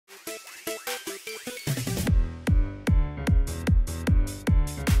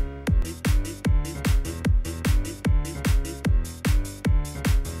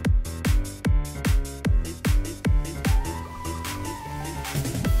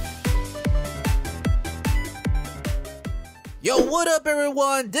Yo, what up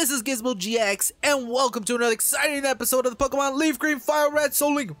everyone? This is Gizmo-GX and welcome to another exciting episode of the Pokemon FireRed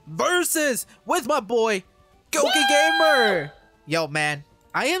LeafGreen versus with my boy, Gokey Gamer. Yo man,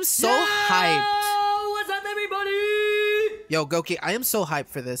 I am so hyped. What's up everybody? Yo Gokey, I am so hyped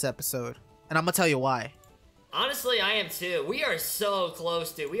for this episode and I'm gonna tell you why. Honestly, I am too. We are so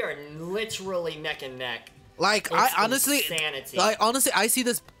close to. We are literally neck and neck. Like, It's I honestly, insanity. I see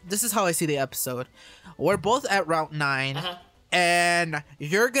this is how I see the episode. We're both at Route 9. And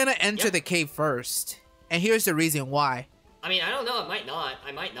you're gonna enter the cave first. And here's the reason why. I mean, I don't know. It might not.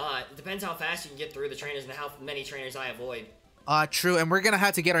 I might not. It depends how fast you can get through the trainers and how many trainers I avoid. True. And we're gonna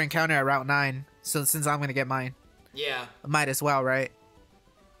have to get our encounter at Route 9. So since I'm gonna get mine. Yeah. Might as well, right?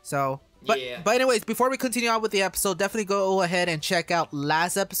 So. Yeah. But anyways, before we continue on with the episode, definitely go ahead and check out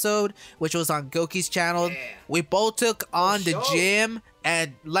last episode, which was on Gokey's channel. Yeah. We both took on the gym.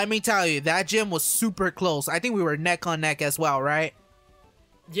 And let me tell you, that gym was super close. I think we were neck on neck as well, right?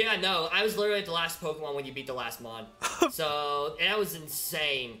 Yeah, no. I was literally at the last Pokemon when you beat the last mon. So, that was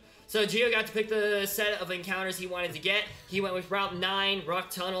insane. So, Gio got to pick the set of encounters he wanted to get. He went with Route 9, Rock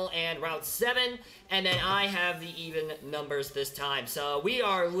Tunnel, and Route 7. And then I have the even numbers this time. So, we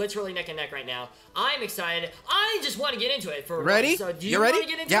are literally neck and neck right now. I'm excited. I just want to get into it. Ready? So, do you want ready? to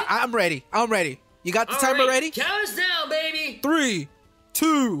get into it? Yeah, I'm ready. I'm ready. You got the timer ready? Count us down, baby. 3,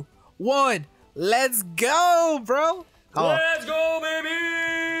 2, 1. Let's go, bro. Let's go,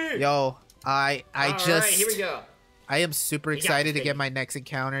 baby. Yo, I just. All right, here we go. I am super excited to get my next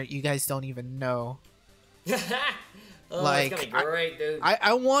encounter. You guys don't even know. Like, it's gonna be great, dude.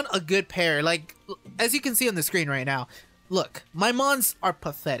 I want a good pair. Like, as you can see on the screen right now, look, my mons are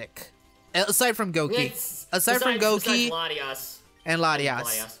pathetic. Aside from Gokey. Aside from Gokey and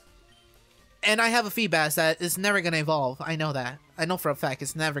Latias. And I have a Feebas that is never gonna evolve. I know that. I know for a fact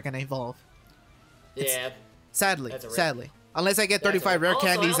it's never gonna evolve. Yeah. Sadly. Unless I get 35 rare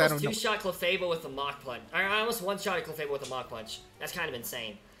candies, I don't know. I almost two-shot Clefable with a Mach Punch. I almost one-shot Clefable with a Mach Punch. That's kind of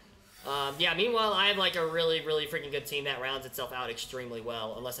insane. Yeah, meanwhile, I have like a really, really freaking good team that rounds itself out extremely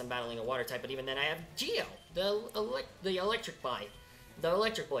well, unless I'm battling a water type, but even then I have Geo, the electric boy. The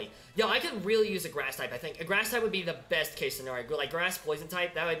electric boy. Yo, I could really use a grass type, I think. A grass type would be the best case scenario. Like, grass poison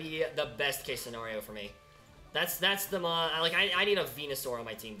type, that would be the best case scenario for me. That's the like I need a Venusaur on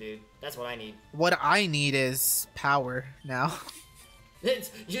my team, dude. That's what I need. What I need is power now.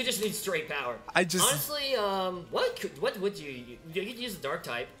 You just need straight power. Honestly, what would you could use a dark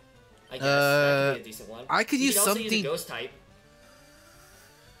type. I guess that could be a decent one. I could use something. Use a ghost type.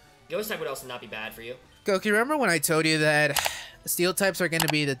 Ghost type would also not be bad for you. Gokey, remember when I told you that steel types are gonna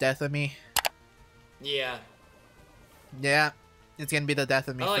be the death of me? Yeah. Yeah. It's gonna be the death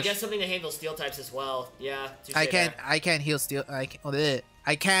of me. Oh, I guess something to handle steel types as well. Yeah. I can't heal steel. I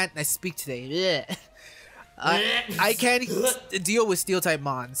can't. I speak today. I can't deal with steel type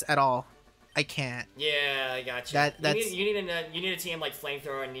mons at all. I can't. Yeah, I got you. You need a TM like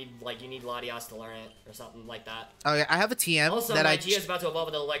flamethrower and you need Latias to learn it or something like that. Oh yeah, I have a TM. Also, my G is about to evolve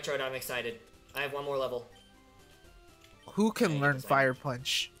into Electrode. I'm excited. I have one more level. Who can learn Fire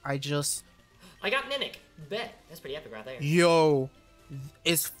Punch? I got Mimic. Bet. That's pretty epic right there. Yo,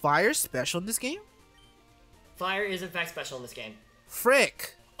 is Fire special in this game? Fire is in fact special in this game.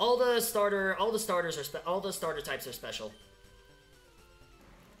 Frick. All the starter types are special.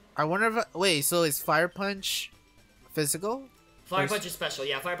 I wonder if wait, so is Fire Punch physical? Fire Punch is special.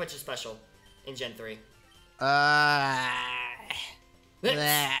 Yeah, Fire Punch is special in Gen 3. So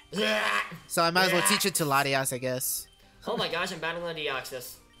I might as well teach it to Latias, I guess. Oh my gosh, I'm battling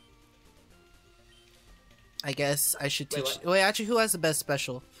Deoxys. I guess I should teach. Wait, actually, who has the best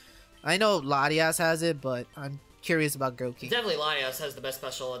special? I know Latias has it, but I'm curious about Gokey. Definitely Latias has the best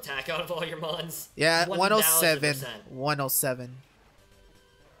special attack out of all your mons. Yeah, 107. 107.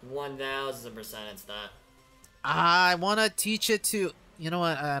 1000% it's that. I want to teach it to. You know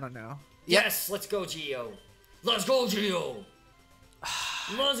what? I don't know. Yes, let's go, Geo. Let's go, Geo.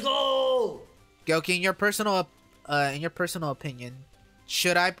 Let's go. Gokey, in your personal opinion,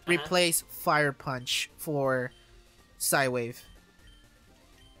 should I replace Fire Punch for Psywave?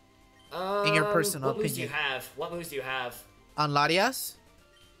 In your personal opinion. What moves do you have? What moves do you have? On Latias?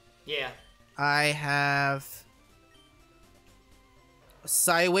 Yeah. I have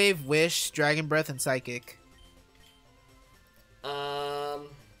Psywave, Wish, Dragon Breath, and Psychic.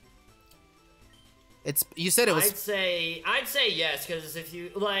 You said it was. I'd say yes, because if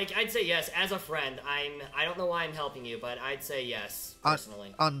you like, I'd say yes as a friend. I don't know why I'm helping you, but I'd say yes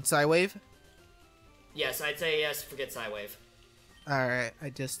personally. On Psywave? Yes, I'd say yes. Forget Psywave. All right,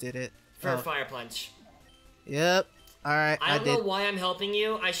 I just did it. For Fire Punch. Yep. Alright, I don't know why I'm helping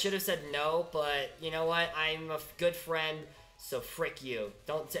you. I should have said no, but you know what? I'm a good friend, So frick you.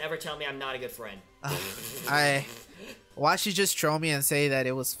 Don't ever tell me I'm not a good friend. Watch you just troll me and say that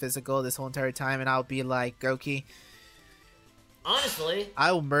it was physical this whole entire time, and I'll be like, Gokey, honestly,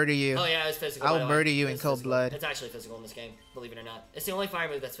 I will murder you. Oh yeah, it's physical. I will murder you in cold physical. blood. It's actually physical in this game, believe it or not. It's the only fire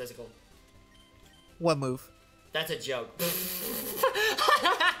move that's physical. What move? That's a joke.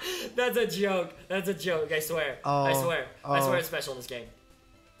 That's a joke. That's a joke. I swear. Oh, I swear. oh. I swear it's special in this game.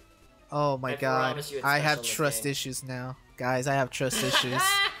 Oh my god. I have trust game. issues now. Guys, I have trust issues.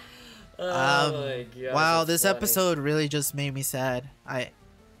 Oh my god. Wow, this episode really just made me sad.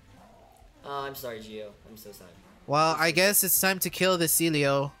 I'm sorry, Gio. I'm so sad. Well, I guess it's time to kill the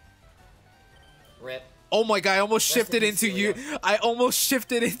Celio. Rip. Oh my god, I almost shifted into you. I almost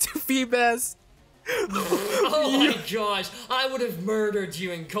shifted into Feebas. Oh my gosh, I would have murdered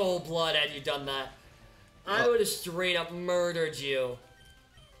you in cold blood had you done that. I would have straight up murdered you.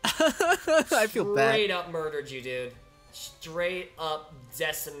 I feel bad. Straight up murdered you, dude. Straight up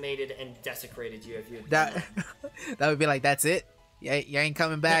decimated and desecrated you if you. That would be like, that's it. You ain't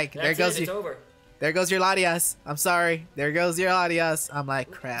coming back. There goes it's over. There goes your Latias. I'm sorry. There goes your Latias. I'm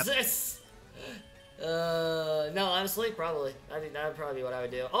like, crap. No, honestly, probably. I think that would probably be what I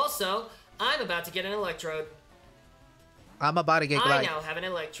would do. Also, I'm about to get an electrode. I'm about to get I now have an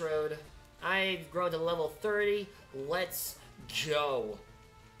electrode. I've grown to level 30. Let's go.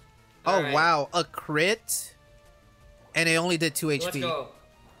 Oh, right. Wow. A crit? And it only did 2 HP. Let's go.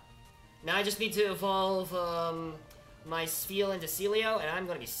 Now I just need to evolve my Spheal into Celio, and I'm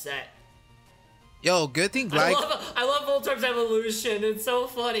going to be set. Yo, good thing I love Voltor's evolution. It's so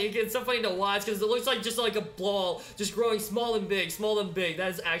funny. It's so funny to watch because it looks like just like a ball, just growing small and big, small and big.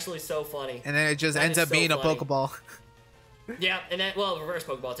 That is actually so funny. And then it just ends up being a Pokeball. Yeah, and then, well, reverse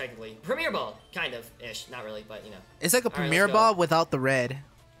Pokeball, technically. Premier Ball, kind of, ish. Not really, but, you know. It's like a Premier Ball without the red.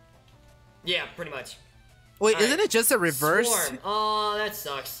 Yeah, pretty much. Wait, isn't it just a reverse? Swarm. Oh, that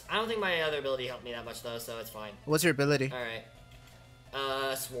sucks. I don't think my other ability helped me that much, though, so it's fine. What's your ability?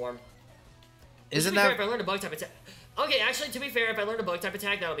 Alright. Swarm. Isn't that... Fair, if I learned a bug type attack... Okay, actually, to be fair, if I learned a bug type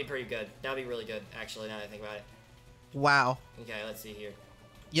attack, that would be pretty good. That would be really good, actually, now that I think about it. Wow. Okay, let's see here.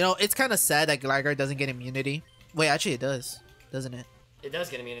 You know, it's kind of sad that Gligar doesn't get immunity. Wait, actually it does, doesn't it? It does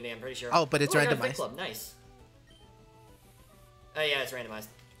get immunity, I'm pretty sure. Oh, but it's randomized. Club. Nice. Oh, yeah, it's randomized.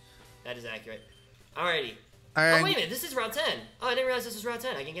 That is accurate. Alrighty. Alright. Oh, wait a minute, this is Route 10. Oh, I didn't realize this was Route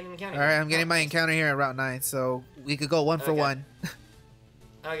 10. I can get an encounter. Alright, I'm getting my encounter here at Route 9, so we could go one for one.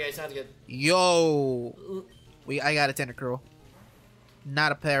 Okay, sounds good. Yo! I got a Tentacruel.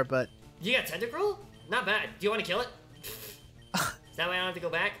 Not a pair, but... You got Tentacruel? Not bad. Do you want to kill it? Is that way I don't have to go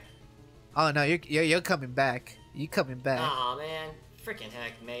back? Oh, no, you're coming back. You coming back. Aw, man. Freaking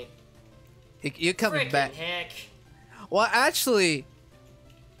heck, mate. You're coming back. Freaking heck. Well, actually...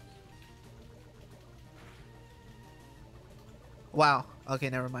 Wow. Okay,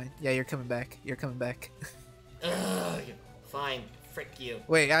 never mind. Yeah, you're coming back. You're coming back. Ugh, fine. Frick you.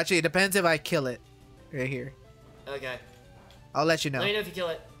 Wait, actually, it depends if I kill it. Right here. Okay. I'll let you know. Let me know if you kill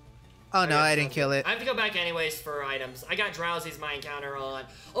it. Oh, no, I didn't kill it. I have to go back anyways for items. I got Drowsy's my encounter on...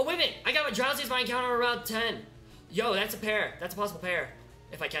 Oh, wait a minute. I got Drowsy's my encounter around 10. Yo, that's a pair. That's a possible pair.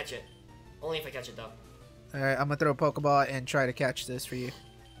 If I catch it. Only if I catch it, though. Alright, I'm gonna throw a Pokeball and try to catch this for you.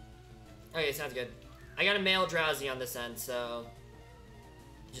 Okay, sounds good. I got a male Drowsy on this end, so...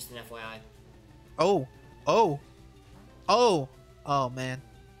 Just an FYI. Oh. Oh. Oh. Oh, man.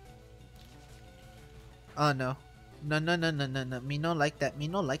 Oh, no. No, no, no, no, no, no. Me no like that. Me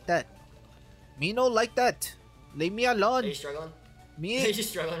no like that. Me no like that. Leave me alone. Are you struggling? Me. Are you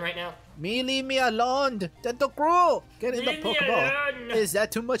struggling right now? Me, leave me alone. Tentacruel. Get in the Pokeball. Is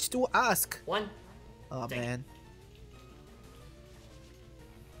that too much to ask? One. Oh, man.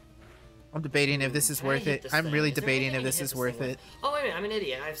 I'm debating if this is worth it. I'm really debating if this is worth it. Oh, wait a minute. I'm an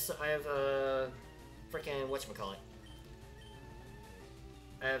idiot. I have freaking whatchamacallit.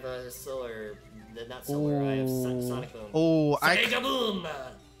 I have a solar... Not solar. I have Sonic Boom. Oh, Sonic Boom!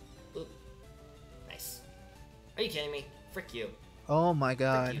 Oop. Nice. Are you kidding me? Frick you. Oh my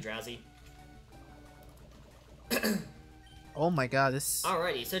god. Frick you, Drowsy. Oh my god, this...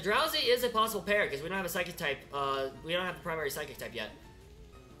 Alrighty, so Drowsy is a possible pair because we don't have a Psychic type. We don't have the primary Psychic type yet.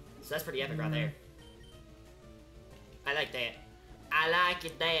 So that's pretty epic right there. I like that. I like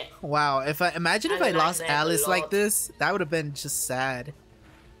it that. Wow, imagine if I lost Alice like this, that would have been just sad.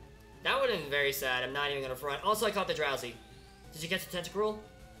 That would have been very sad. I'm not even gonna front. Also, I caught the Drowsy. Did you catch the Tentacruel?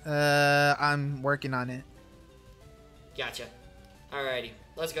 I'm working on it. Gotcha. Alrighty,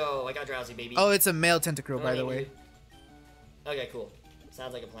 let's go. I got Drowsy, baby. Oh, it's a male Tentacruel, by the way. Okay, cool.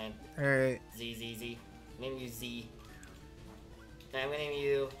 Sounds like a plan. Alright. Z. Name you Z. I'm gonna name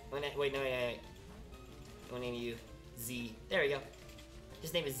you... Wait, no. I'm gonna name you Z. There we go.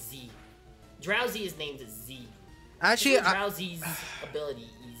 His name is Z. Drowsy is named Z. Actually, Drowsy's ability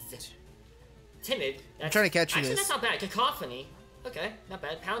is timid. I'm trying to catch you. Actually, that's not bad. Cacophony. Okay, not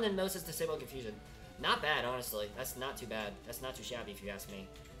bad. Pound and Moses disable confusion. Not bad, honestly. That's not too bad. That's not too shabby if you ask me.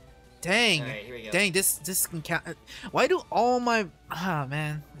 Dang. Alright, here we go. Dang, this can count. Why do all my... Ah,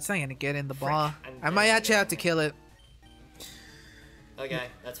 man. It's not gonna get in the ball. I might actually have to kill it. Okay,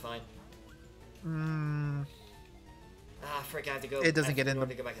 that's fine. Ah, frick, I have to go. It doesn't get in I have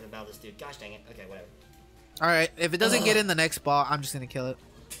to go back and battle this dude. Gosh dang it. Okay, whatever. Alright, if it doesn't get in the next ball, I'm just gonna kill it.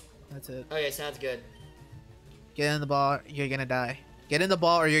 That's it. Okay, sounds good. Get in the ball, you're gonna die. Get in the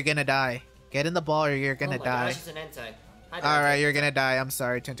ball or you're gonna die. Get in the ball or you're gonna die. Gosh, it's an Entei. Alright, you're gonna die. I'm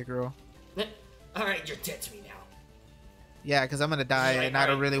sorry, Tentacruel. Alright, you're dead to me now. Yeah, because I'm gonna die and I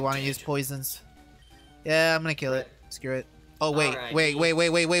don't really want to use poisons. Yeah, I'm gonna kill it. Screw it. Oh, wait.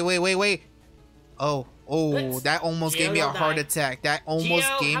 Wait. Oh, that almost gave me a heart attack. That almost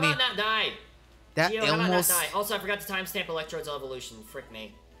gave me... how about not die? That Geo, almost... Also, I forgot to timestamp Electrode's evolution. Frick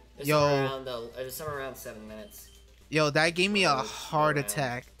me. It was somewhere around 7 minutes. Yo, that gave me a heart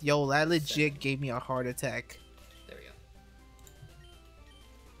attack. Yo, that legit gave me a heart attack. There we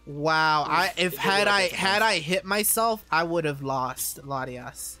go. Wow, had I hit myself, I would have lost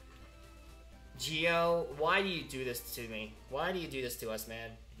Latias. Geo, why do you do this to me? Why do you do this to us,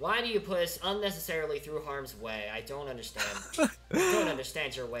 man? Why do you put us unnecessarily through harm's way? I don't understand. I don't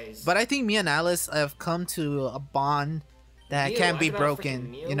understand your ways. But I think me and Alice have come to a bond that can't be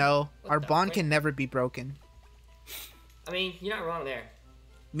broken. You know, our bond can never be broken. I mean, you're not wrong there.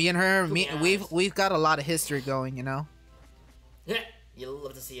 Me and her, we've got a lot of history going. You know. Yeah, you'll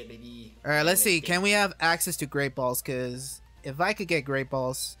love to see it, baby. All right, let's see. Can we have access to great balls? Because if I could get great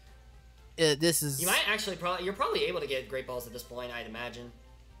balls, this is. You might actually you're probably able to get great balls at this point, I'd imagine.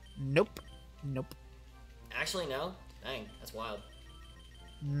 Nope. Actually, no. Dang, that's wild.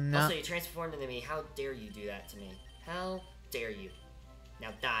 No. Also, you transformed into me. How dare you do that to me? How dare you? Now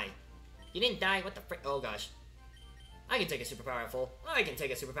die. You didn't die. What the frick? Oh gosh. I can take a superpower at full. I can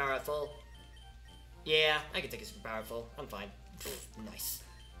take a superpower at full. Yeah, I can take a superpower at full. I'm fine. Nice.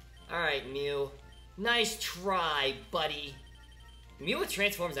 Alright, Mew. Nice try, buddy. Mew with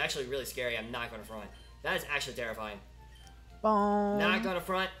transform is actually really scary. I'm not going to front. That is actually terrifying. Boom. Not going to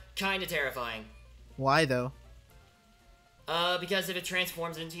front. Kind of terrifying. Why though? Because if it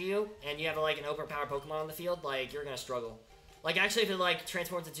transforms into you and you have like an overpowered Pokemon on the field, like you're gonna struggle. Like actually, if it like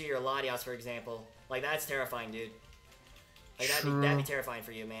transforms into your Latias, for example, like that's terrifying, dude. Like that'd be terrifying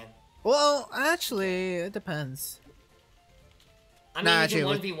for you, man. Well, actually, it depends. I mean, it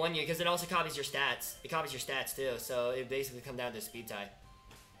can 1v1 you because it also copies your stats. It copies your stats too, so it basically comes down to a speed tie.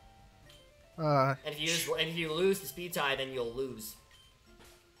 And if you lose the speed tie, then you'll lose.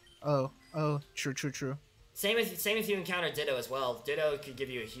 Oh, true. Same if you encounter Ditto as well. Ditto could give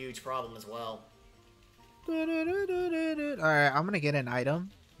you a huge problem as well. Alright, I'm gonna get an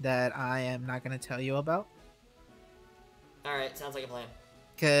item that I am not gonna tell you about. Alright, sounds like a plan.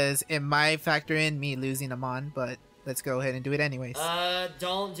 Because it might factor in me losing a Mon, but let's go ahead and do it anyways.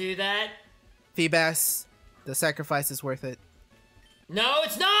 Don't do that. Feebas, the sacrifice is worth it. No,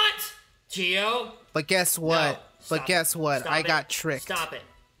 it's not! Geo! But guess what? No, I got tricked. Stop it.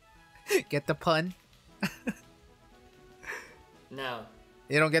 Get the pun? No.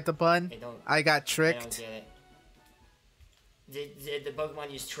 You don't get the pun? I got tricked. I don't get it. Did the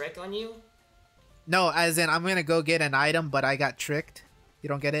Pokemon use trick on you? No, as in I'm gonna go get an item, but I got tricked. You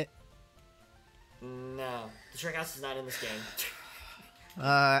don't get it? No. The trick house is not in this game.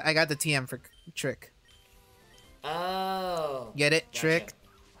 I got the TM for trick. Oh. Get it? Gotcha. Trick?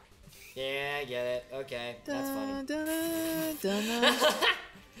 Yeah, I get it. Okay. That's funny.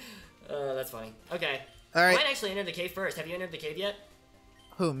 Oh, that's funny. Okay. Alright. I might actually enter the cave first. Have you entered the cave yet?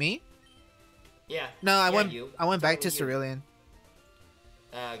 Who, me? Yeah. No, I went back to Cerulean.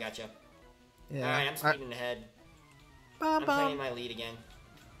 Oh, gotcha. Yeah. Alright, I'm speeding ahead. I'm playing my lead again.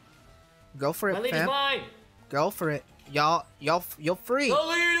 Go for it, my lead is mine! Go for it. You're free. The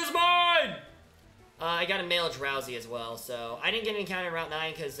lead is mine! I got a male Drowsy as well, so I didn't get an encounter in Route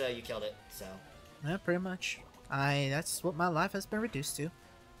 9 because you killed it, so. Yeah, pretty much. That's what my life has been reduced to.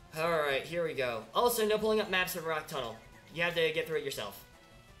 Alright, here we go. Also, no pulling up maps of Rock Tunnel. You have to get through it yourself.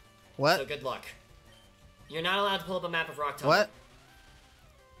 What? So good luck. You're not allowed to pull up a map of Rock Tunnel. What?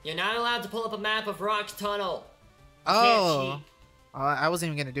 You're not allowed to pull up a map of Rock Tunnel. You oh. can't cheat. I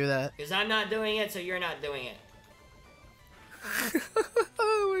wasn't even gonna do that. Because I'm not doing it, so you're not doing it.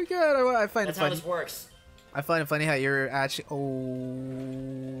 Oh my god, I find That's it funny. how this works. I find it funny how you're actually... Oh,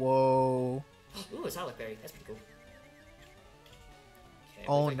 whoa. Ooh, a Solid Berry. That's pretty cool. Okay,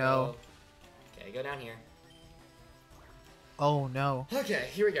 oh no. Okay, go down here. Oh no. Okay,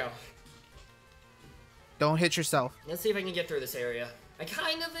 here we go. Don't hit yourself. Let's see if I can get through this area. I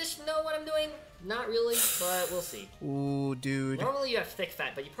kind of know what I'm doing. Not really, but we'll see. Ooh, dude. Normally you have thick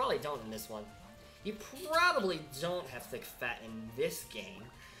fat, but you probably don't in this one. You probably don't have thick fat in this game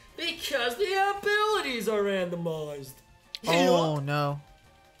because the abilities are randomized. Oh no.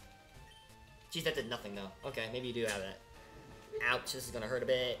 Jeez, that did nothing though. Okay, maybe you do have that. Ouch, this is gonna hurt a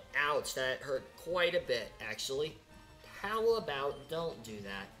bit. Ouch, that hurt quite a bit, actually. How about don't do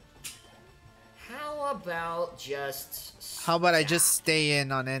that? How about just... How about I just stay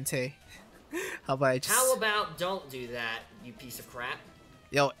in on Entei? How about I just... How about don't do that, you piece of crap?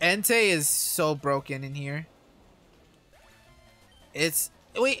 Yo, Entei is so broken in here. It's...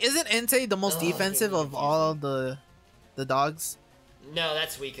 Wait, isn't Entei the most defensive of all the dogs? No,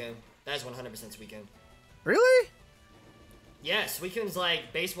 that's Suicune. That's 100% Suicune. Really? Yeah, Suicune's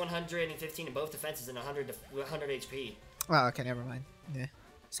like base 115 in both defenses and 100 HP. Oh, okay, never mind. Yeah.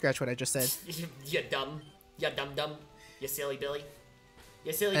 Scratch what I just said. You dumb. You dumb. You silly Billy.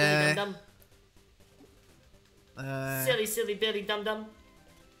 You silly Billy dumb. Silly Billy dumb.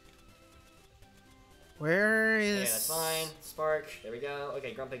 Where is... Okay, that's fine. Spark. There we go.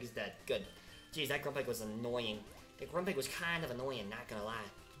 Okay, Grumpig is dead. Good. Jeez, that Grumpig was annoying. The Grumpig was kind of annoying, not gonna lie.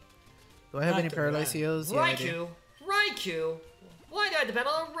 Do I have any paralyzed heals? Yeah, Raikou! Why did I have to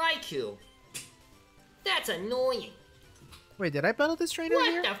battle a Raikou? That's annoying. Wait, did I battle this trainer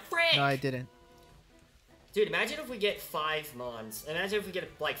here? What the frick? No, I didn't. Dude, imagine if we get 5 Mons. Imagine if we get,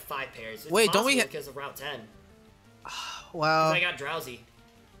 like, 5 pairs. It's Wait, don't we because of Route 10. Wow. I got drowsy.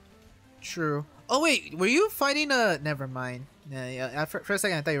 True. Oh, wait, were you fighting a... Never mind. Yeah. For a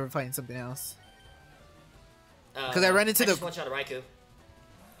second, I thought you were fighting something else. Because I ran into the... just one-shot a Raikou.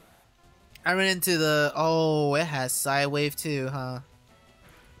 I ran into the... Oh, it has Psywave too, huh?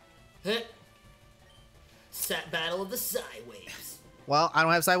 Set battle of the Psywaves. Well, I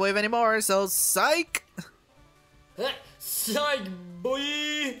don't have Psywave anymore, so psych! Psych,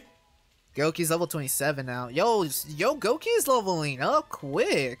 boy! Gokey's level 27 now. Yo, Gokey's leveling up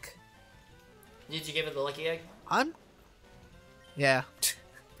quick. Did you give it the lucky egg? Yeah,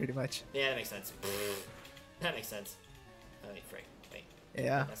 pretty much. Yeah, that makes sense. That makes sense. Oh, wait, frick. Wait.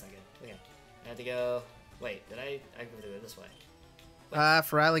 Yeah. That's not good. Okay. I have to go... Wait, did I go this way?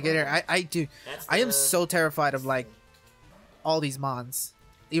 For alligator, I am so terrified of, like, all these mons.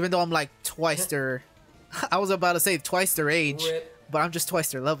 Even though I'm, like, twice their... I was about to say twice their age, but I'm just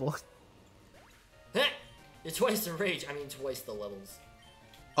twice their level. You're twice the age, I mean twice the levels.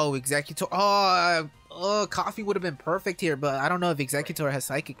 Oh, Executor. Oh, Coffee would have been perfect here, but I don't know if Executor has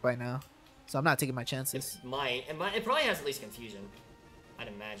Psychic by now. So I'm not taking my chances. It might. It probably has at least Confusion. I'd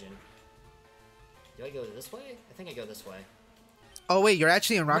imagine. Do I go this way? I think I go this way. Oh, wait, you're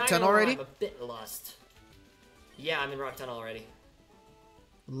actually in Rock Tunnel already? I'm a bit lost. Yeah, I'm in Rock Tunnel already.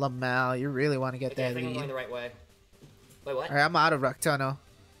 Lamal, you really want to get that I think lead. I'm going the right way. Wait, what? Alright, I'm out of Rock Tunnel.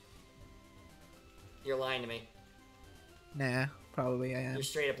 You're lying to me. Nah, probably I am. You're a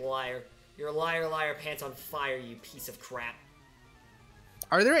straight up liar. You're a liar, pants on fire, you piece of crap.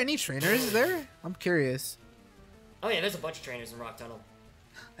 Are there any trainers there? I'm curious. Oh yeah, there's a bunch of trainers in Rock Tunnel.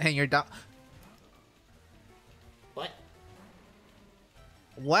 And you're down. What?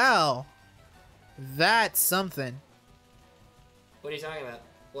 Wow. That's something. What are you talking about?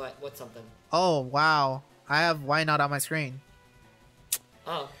 What? What's something? Oh, wow. I have Why Not on my screen.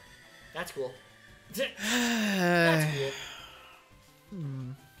 Oh. That's cool. That's cool.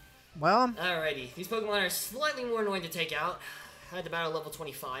 Well. Alrighty. These Pokemon are slightly more annoying to take out. I had to battle level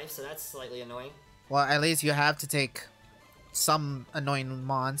 25, so that's slightly annoying. Well, at least you have to take some annoying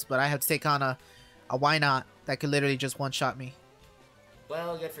mons, but I have to take on a Why Not that could literally just one-shot me.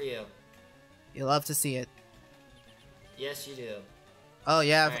 Well, good for you. You love to see it. Yes, you do. Oh,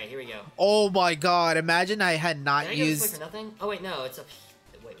 yeah. Alright, here we go. Oh my god, imagine I had not Did I go used... this way for nothing? Oh, wait, no, it's up...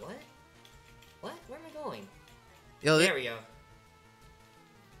 Wait, what? What? Where am I going? Yo, there we go.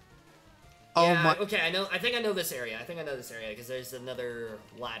 Oh yeah, my... Okay, I think I know this area. Because there's another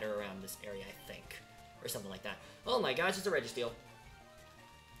ladder around this area, I think. Or something like that. Oh my gosh, it's a Registeel.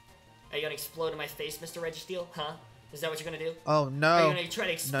 Are you gonna explode in my face, Mr. Registeel? Huh? Is that what you're gonna do? Oh no. Are you gonna try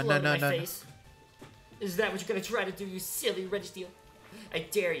to explode in my face? Is that what you're gonna try to do, you silly Registeel? I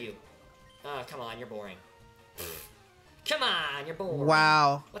dare you. Oh, come on, you're boring. Come on, you're boring.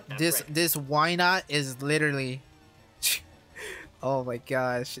 Wow. What the This frick? Why Not is literally... Oh my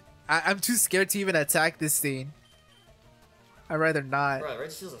gosh. I'm too scared to even attack this thing. I'd rather not. Bro,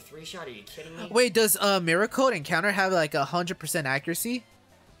 Registeel's a 3-shot, are you kidding me? Wait, does Mirror Code Encounter have like 100% accuracy?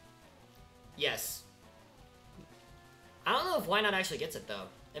 Yes. I don't know if Why Not actually gets it, though.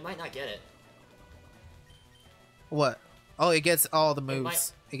 It might not get it. What? Oh, it gets all the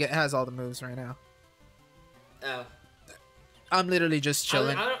moves. It has all the moves right now. Oh. I'm literally just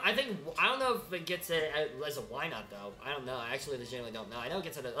chilling. I don't know if it gets it as a why not though. I don't know. I actually legitimately don't know. I know it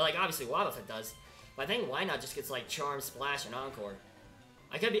gets it like obviously Wobbuffet does, but I think why not just gets like Charm, Splash, and Encore.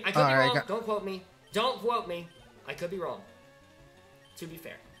 I could be wrong. Don't quote me. Don't quote me. I could be wrong. To be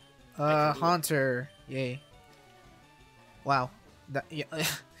fair. Haunter. Yay. Wow. That yeah.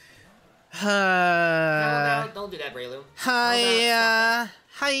 No, don't do that, Braylu. Hiya.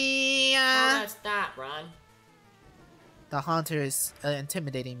 Oh, that's that, Ron. The Haunter is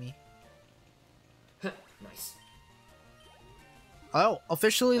intimidating me. Nice. Oh,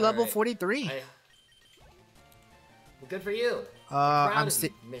 officially level right. 43. Well, good for you. I'm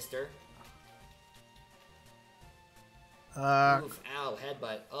mister. Oof, ow,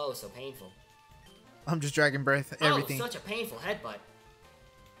 headbutt. Oh, so painful. I'm just Dragon Breath everything. Oh, such a painful headbutt.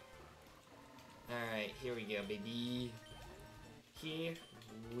 Alright, here we go, baby. Here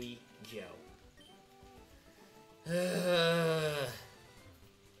we go.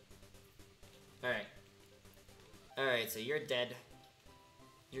 Alright. Alright, so you're dead.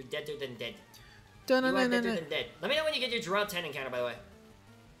 You're deader than dead. You are deader than dead. Let me know when you get your Drop 10 encounter, by the way.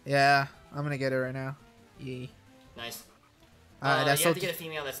 Yeah, I'm gonna get it right now. Yee. Nice. You have to get a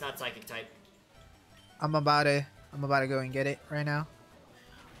female that's not psychic type. I'm about to go and get it right now.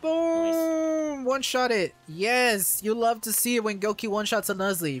 Boom! Nice. One shot it. Yes, you love to see it when Gokey one shots a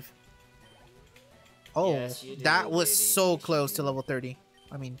Nuzleaf. Oh, yes, that was baby. So close to level 30.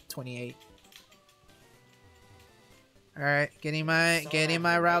 I mean 28. All right, getting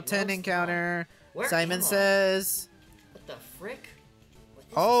my Route 10 encounter. Simon says. What the frick?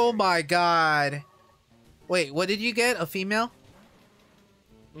 Oh my god. Wait, what did you get? A female?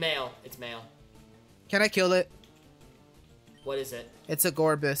 Male. It's male. Can I kill it? What is it? It's a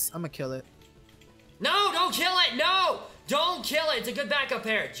Gorbis. I'm gonna kill it. No, don't kill it! No! Don't kill it! It's a good backup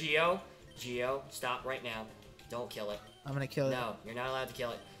pair. Geo, stop right now. Don't kill it. I'm gonna kill it. No, you're not allowed to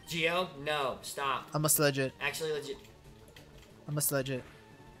kill it. Geo, no, stop. I'm gonna sledge it. Actually, legit. I'm gonna sledge it.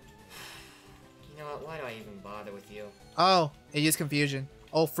 You know what? Why do I even bother with you? Oh, it used confusion.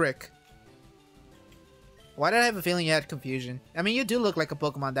 Oh, frick. Why did I have a feeling you had confusion? I mean, you do look like a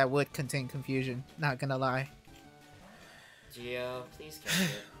Pokemon that would contain confusion. Not gonna lie. Geo, please catch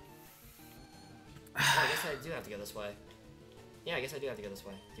it. Oh, I guess I do have to go this way. Yeah, I guess I do have to go this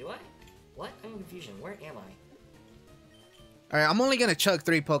way. Do I? What? I'm in confusion. Where am I? Alright, I'm only gonna chug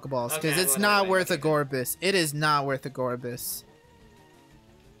 3 Pokeballs, because it's not worth a Gorbis. It is not worth a Gorbis.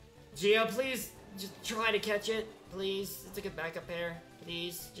 Geo, please, just try to catch it. Please, it's a good backup pair.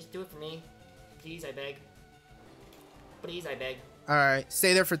 Please, just do it for me. Please, I beg. Please, I beg. Alright,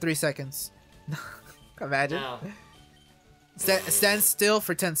 stay there for 3 seconds. Imagine. No. Stand still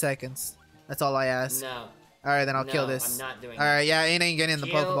for 10 seconds. That's all I ask. No. Alright, then I'll kill this. I'm not doing Alright, yeah, it ain't getting in the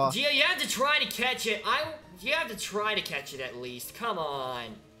Pokeball. Geo, you have to try to catch it. You have to try to catch it at least. Come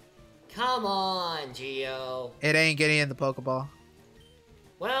on. Come on, Geo. It ain't getting in the Pokeball.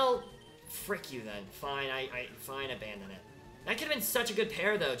 Well, frick you then. Fine, fine, abandon it. That could have been such a good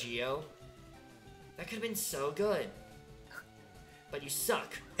pair though, Geo. That could have been so good. But you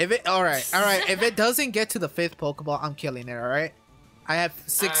suck. Alright, if it doesn't get to the 5th Pokeball, I'm killing it, alright? I have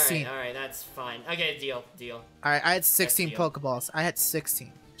 16. Alright, that's fine. Okay, deal. Alright, I had 16 Pokeballs. I had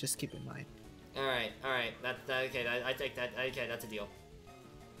 16. Just keep in mind. Alright. Okay, I take that. Okay, that's a deal.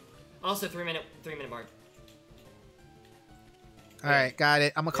 Also, 3 minute mark. Alright, got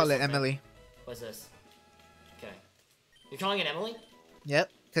it. I'm gonna call it Emily. What's this? Okay. You're calling it Emily?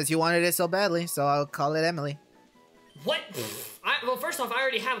 Yep, because you wanted it so badly, so I'll call it Emily. What? Well, first off, I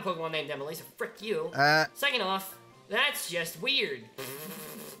already have a Pokemon named Emily, so frick you. Second off, that's just weird.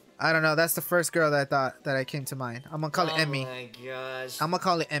 I don't know. That's the first girl that I came to mind. I'm gonna call it Emmy. Oh my gosh. I'm gonna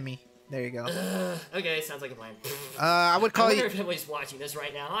call it Emmy. There you go. Okay, sounds like a plan. I would call you. I wonder if Emily's watching this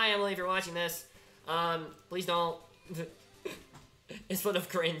right now. Hi, Emily, if you're watching this. Please don't. It's full of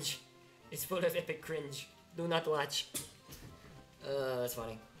cringe. It's full of epic cringe. Do not watch. That's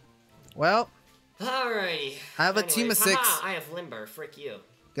funny. Well. Alrighty. I have a team of 6. Haha, I have Limber. Frick you.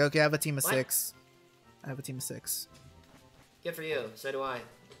 Gokey, I have a team of 6. I have a team of 6. Good for you. So do I.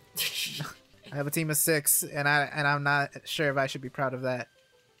 I have a team of 6, and I'm not sure if I should be proud of that.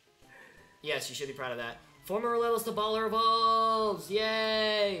 Yes, you should be proud of that. 4 more levels to Baller Evolves!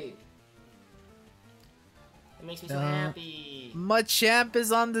 Yay! It makes me so happy. Machamp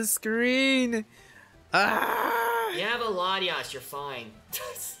is on the screen. Ah! You have a Latias, you're fine.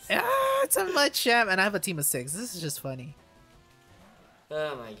 It's a Machamp, and I have a team of 6. This is just funny.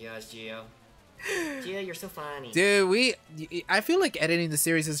 Oh my gosh, Geo. Geo, you're so funny. Dude, I feel like editing the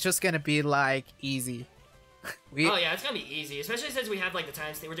series is just gonna be like easy. Oh yeah, it's gonna be easy, especially since we have like the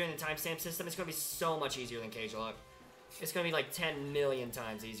timestamp. We're doing the timestamp system. It's gonna be so much easier than Cage Lock. It's gonna be like 10 million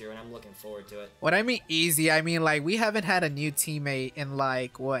times easier, and I'm looking forward to it. When I mean easy, I mean like we haven't had a new teammate in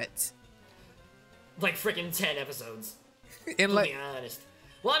like what? Like freaking 10 episodes. In like, to be honest.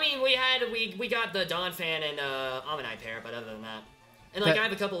 Well, I mean, we got the Donphan and Ammonite pair, but other than that, and like I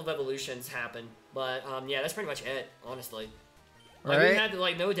have a couple of evolutions happen, but yeah, that's pretty much it, honestly. Like we had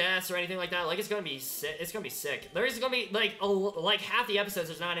like no deaths or anything like that. Like it's gonna be sick. It's gonna be sick. There's gonna be like half the episodes.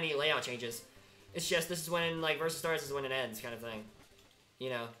 There's not any layout changes. It's just this is when like versus stars is when it ends, kind of thing.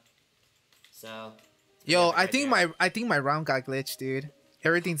 You know. So. Yo, I think my round got glitched, dude.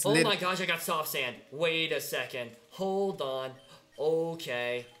 Everything's lit. Oh my gosh, I got soft sand. Wait a second. Hold on.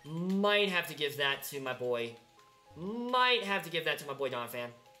 Okay. Might have to give that to my boy. Might have to give that to my boy Donphan.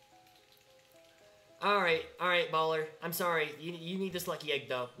 Alright, baller. I'm sorry. You need this lucky egg,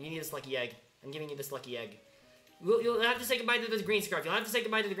 though. You need this lucky egg. I'm giving you this lucky egg. You'll have to say goodbye to the green scarf. You'll have to say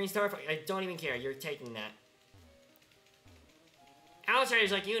goodbye to the green scarf. I don't even care. You're taking that.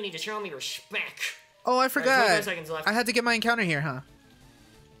 Outsiders like you need to show me respect. Oh, I forgot. 25 seconds left. I had to get my encounter here, huh?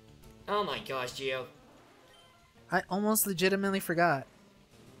 Oh my gosh, Gio. I almost legitimately forgot.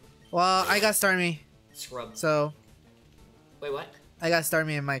 Well, I got Starmie. Scrub. So. Wait, what? I got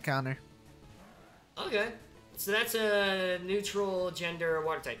Starmie in my counter. Okay. So that's a neutral gender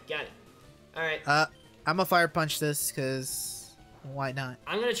water type. Got it. Alright. I'm gonna fire punch this, because why not?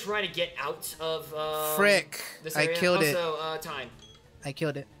 I'm gonna try to get out of Frick. This area. I killed it. Also, time. I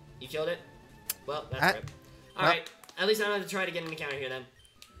killed it. You killed it? Well, that's right. Alright. At least I don't have to try to get an encounter here then.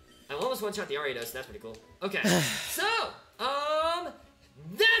 I almost one-shot the Ariados, so that's pretty cool. Okay. So,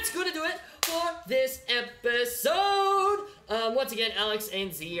 that's gonna do it for this episode. Once again, Alex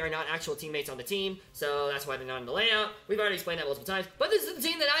and Z are not actual teammates on the team, so that's why they're not in the layout. We've already explained that multiple times, but this is the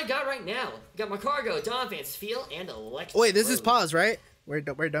team that I got right now. Got my Cargo, Donphan, Feel, and Electric. Wait, this is pause, right? We're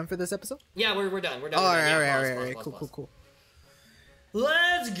done for this episode? Yeah, we're done. We're done. All right. Cool.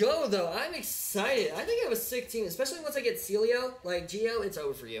 Let's go, though. I'm excited. I think I have a sick team, especially once I get Celio. Like, Gio, it's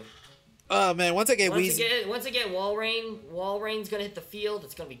over for you. Oh, man, once I get Weezy. Once I get Walrein's gonna hit the field.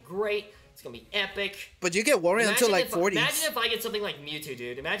 It's gonna be great. It's gonna be epic. But you get Walrein until like 40s. Imagine if I get something like Mewtwo,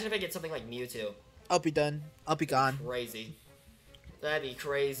 dude. Imagine if I get something like Mewtwo. I'll be done. I'll be gone. Crazy. That'd be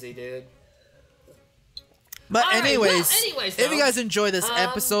crazy, dude. But anyways, though, if you guys enjoyed this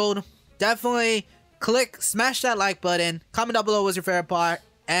episode, definitely smash that like button. Comment down below what's your favorite part.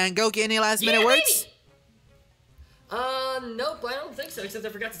 And Gokey, any last minute words? Nope, I don't think so, except I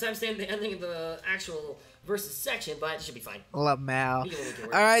forgot to timestamp the ending of the actual versus section, but it should be fine. Lamau.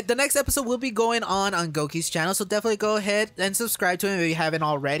 Alright, the next episode will be going on Gokey's channel, so definitely go ahead and subscribe to him if you haven't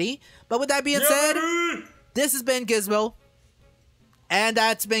already. But with that being said, this has been Gizmo, and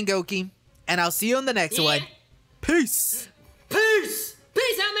that's been Gokey, and I'll see you in the next one. Peace! Peace!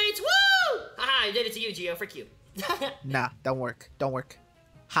 Peace out, mates! Woo! Haha, I did it to you, Gio, frick you. Nah, don't work.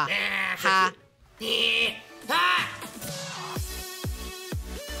 Ha. Nah, Ha. ha.